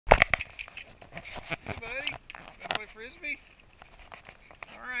Hey, buddy. Wanna play Frisbee?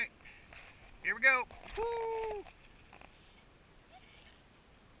 Alright. Here we go. Woo!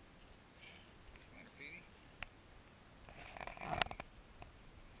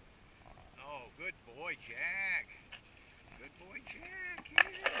 Oh, good boy, Jack. Good boy, Jack.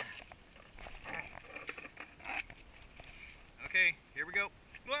 Yeah. Okay, here we go.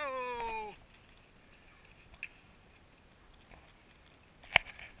 Whoa!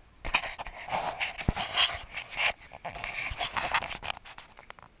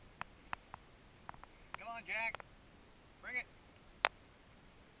 Come on, Jack. Bring it.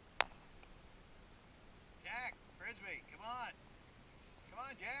 Jack, Frisbee, come on. Come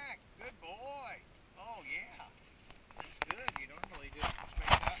on, Jack. Good boy. Oh, yeah. That's good. You normally just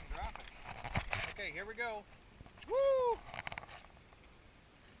space out and drop it. Okay, here we go. Woo!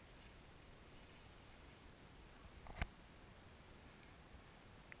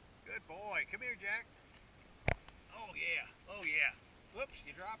 Good boy. Come here, Jack. Oh, yeah. Oh, yeah. Whoops,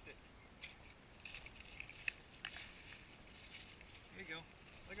 you dropped it. Here you go.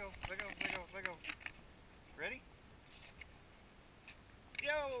 Let go, let go, let go, let go. Ready?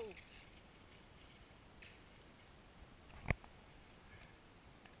 Yo!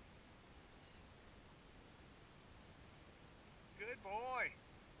 Good boy.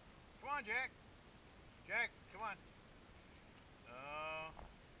 Come on, Jack. Jack, come on.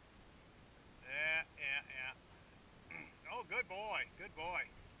 Yeah. Oh, good boy. Good boy.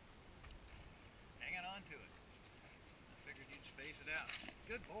 Hanging on to it. I figured you'd space it out.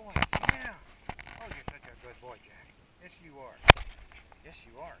 Good boy. Yeah. Oh, you're such a good boy, Jack. Yes, you are. Yes,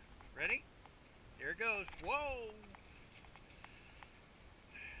 you are. Ready? Here it goes. Whoa!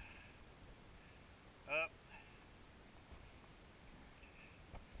 Up.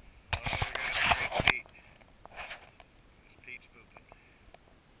 Oh, we're going to have to break Pete. Pete's pooping.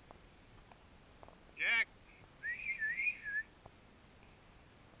 Jack!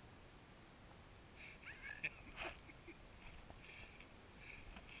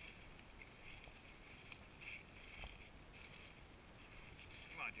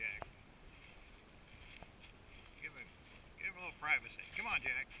 Come on, Jack. Give him a little privacy. Come on,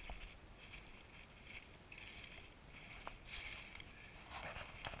 Jack.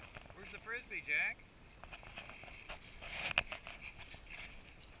 Where's the Frisbee, Jack?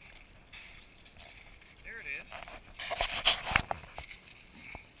 There it is.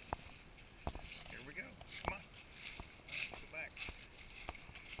 Here we go. Come on. Let's go back.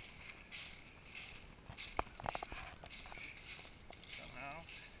 Somehow,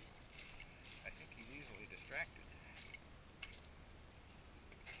 I think he's easily distracted.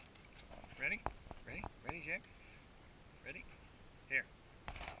 Ready? Ready? Ready, Jack? Ready? Here.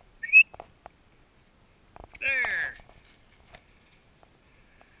 There!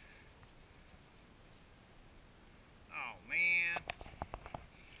 Oh, man.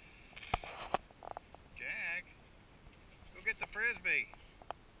 Jack, go get the Frisbee.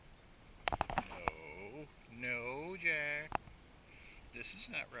 No, Jack. This is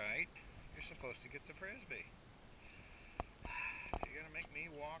not right. You're supposed to get the Frisbee. You're gonna make me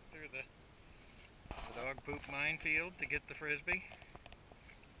walk through the dog poop minefield to get the Frisbee?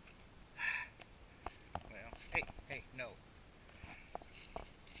 Well, hey, no.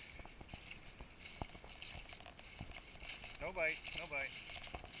 No bite, no bite.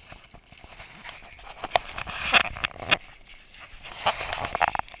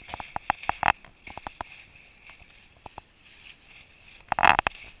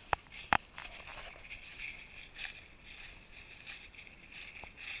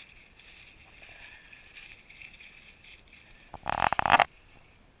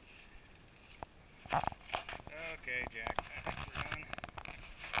 Okay, Jack, I think we're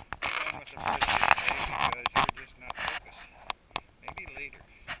done with the Frisbee today because